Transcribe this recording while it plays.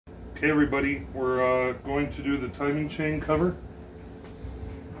Okay, everybody, we're going to do the timing chain cover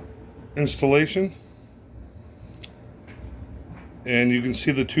installation. And you can see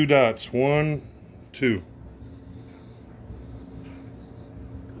the two dots, 1, 2.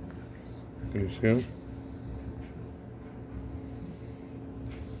 Can you see them?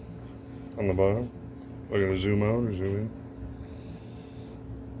 On the bottom. Am I going to zoom out or zoom in?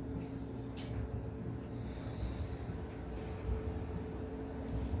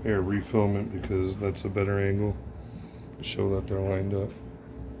 Here, refilm it because that's a better angle to show that they're lined up.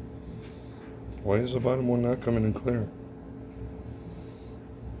 Why is the bottom one not coming in clear?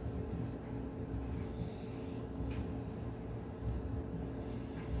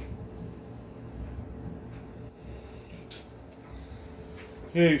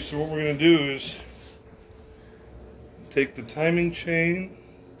 Okay, so what we're going to do is take the timing chain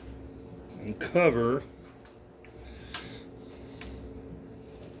and cover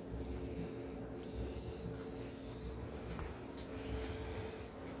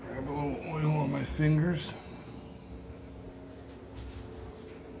fingers.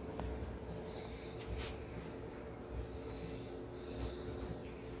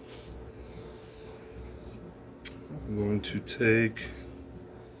 I'm going to take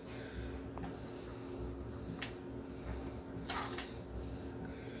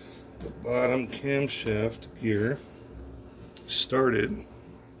the bottom camshaft gear, started,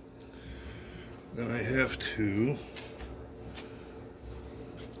 then I have to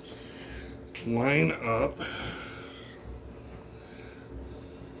line up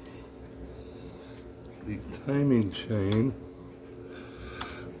the timing chain.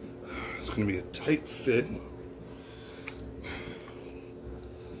 It's going to be a tight fit.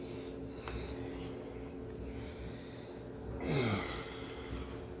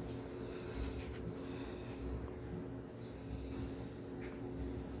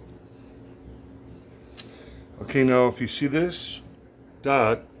 Okay, now if you see this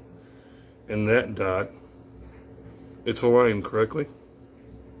dot and that dot, it's aligned correctly?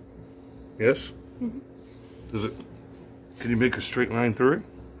 Yes? Mm-hmm. Does it, can you make a straight line through it?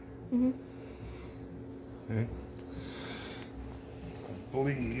 Mm-hmm. Okay. I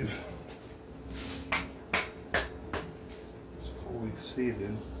believe it's fully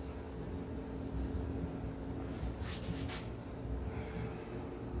seated.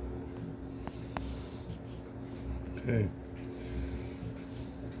 Okay.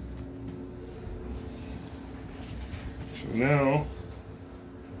 So now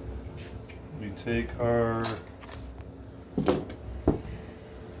we take our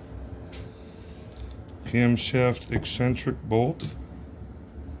camshaft eccentric bolt,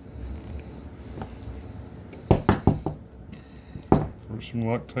 pour some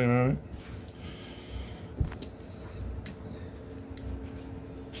Loctite on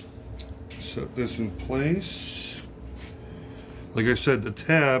it, set this in place. Like I said, the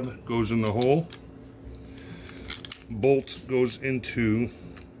tab goes in the hole. Bolt goes into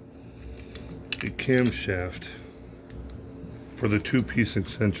the camshaft for the two-piece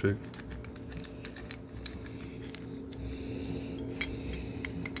eccentric.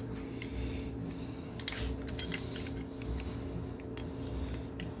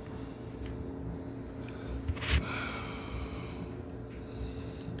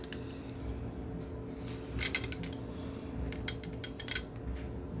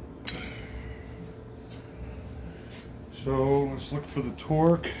 So let's look for the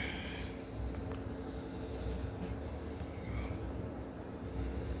torque.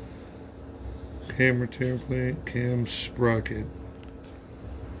 Cam return plate, cam sprocket.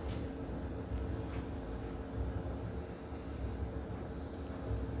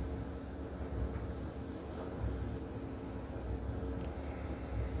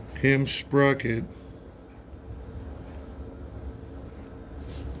 Cam sprocket.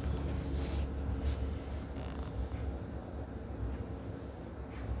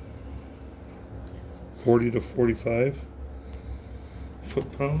 $40 to 45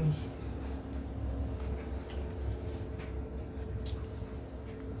 foot-pounds.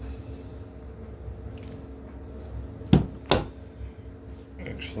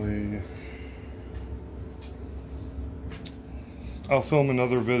 Actually, I'll film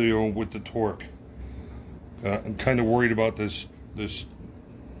another video with the torque. I'm kind of worried about this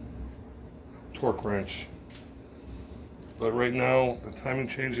torque wrench. But right now, the timing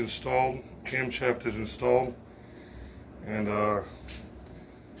chain is installed, camshaft is installed, and I'll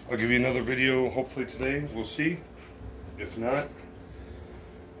give you another video hopefully today. We'll see. If not,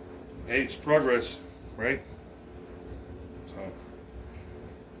 hey, it's progress, right? So,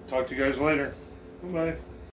 talk to you guys later. Bye-bye.